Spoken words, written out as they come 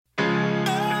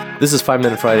This is 5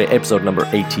 Minute Friday, episode number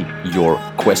 80, Your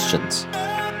Questions.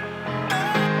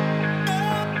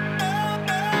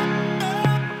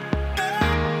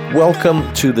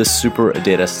 Welcome to the Super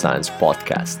Data Science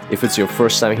Podcast. If it's your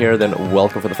first time here, then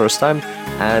welcome for the first time.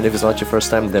 And if it's not your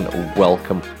first time, then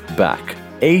welcome back.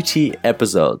 80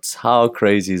 episodes. How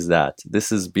crazy is that? This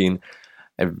has been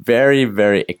a very,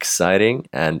 very exciting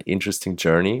and interesting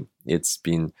journey. It's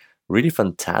been really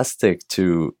fantastic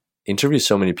to interview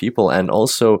so many people and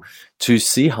also to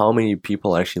see how many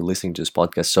people are actually listening to this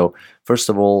podcast. So first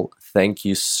of all, thank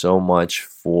you so much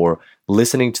for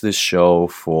listening to this show,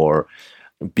 for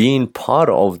being part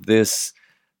of this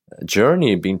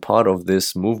journey, being part of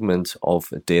this movement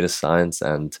of data science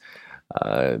and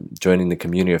joining the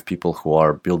community of people who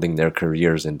are building their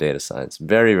careers in data science.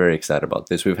 Very, very excited about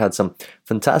this. We've had some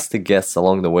fantastic guests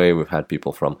along the way. We've had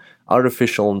people from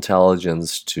artificial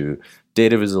intelligence to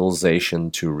data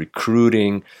visualization to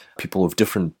recruiting, people with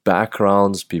different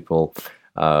backgrounds, people,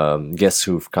 guests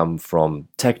who've come from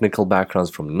technical backgrounds,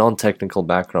 from non-technical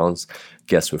backgrounds,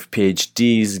 guests with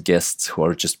PhDs, guests who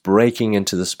are just breaking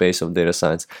into the space of data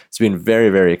science. It's been very,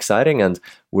 very exciting, and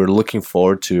we're looking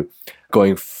forward to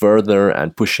going further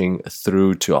and pushing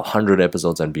through to 100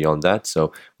 episodes and beyond that.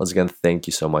 So once again, thank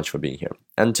you so much for being here.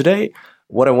 And today,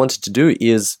 what I wanted to do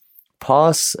is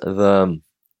pass the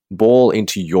ball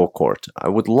into your court. I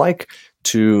would like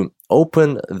to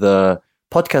open the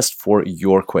podcast for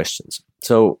your questions.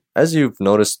 So as you've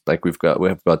noticed, like we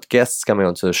have got guests coming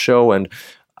onto the show, and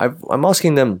I'm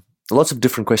asking them lots of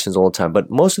different questions all the time. But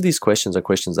most of these questions are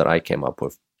questions that I came up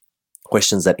with,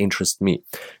 questions that interest me.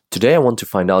 Today, I want to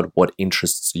find out what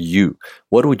interests you.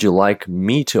 What would you like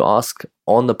me to ask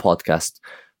on the podcast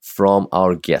from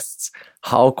our guests?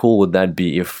 How cool would that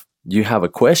be if you have a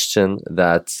question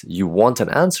that you want an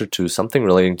answer to, something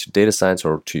relating to data science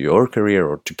or to your career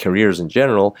or to careers in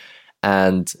general,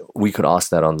 and we could ask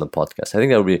that on the podcast? I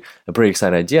think that would be a pretty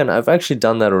exciting idea, and I've actually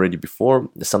done that already before.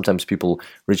 Sometimes people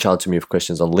reach out to me with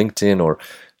questions on LinkedIn or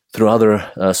through other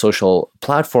social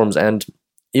platforms, and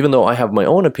even though I have my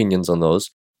own opinions on those,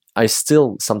 I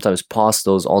still sometimes pass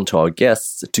those on to our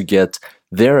guests to get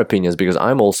their opinions because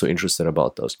I'm also interested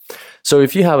about those. So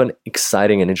if you have an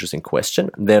exciting and interesting question,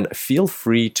 then feel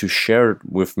free to share it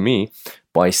with me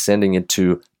by sending it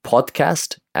to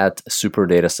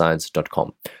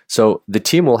podcast@superdatascience.com. So the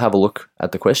team will have a look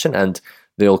at the question and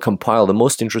they'll compile the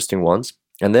most interesting ones,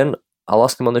 and then I'll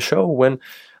ask them on the show when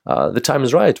the time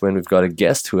is right, when we've got a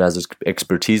guest who has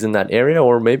expertise in that area,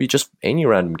 or maybe just any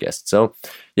random guest. So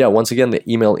yeah, once again, the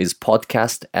email is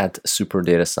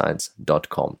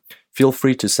podcast@superdatascience.com. Feel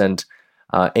free to send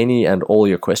any and all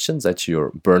your questions that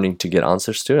you're burning to get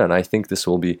answers to, and I think this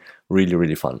will be really,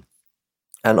 really fun.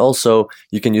 And also,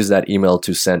 you can use that email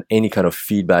to send any kind of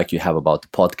feedback you have about the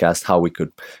podcast, how we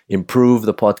could improve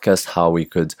the podcast, how we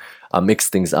could mix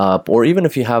things up, or even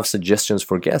if you have suggestions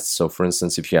for guests. So for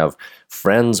instance, if you have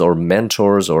friends or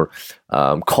mentors or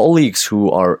colleagues who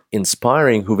are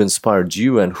inspiring, who've inspired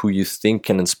you and who you think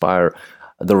can inspire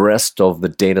the rest of the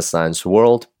data science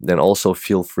world, then also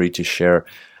feel free to share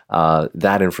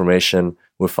that information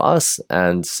with us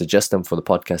and suggest them for the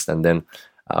podcast, and then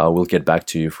we'll get back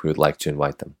to you if we would like to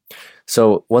invite them.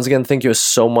 So once again, thank you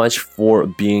so much for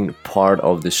being part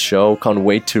of this show. Can't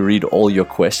wait to read all your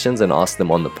questions and ask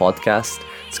them on the podcast.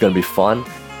 It's going to be fun.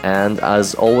 And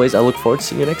as always, I look forward to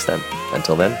seeing you next time.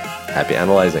 Until then, happy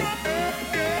analyzing.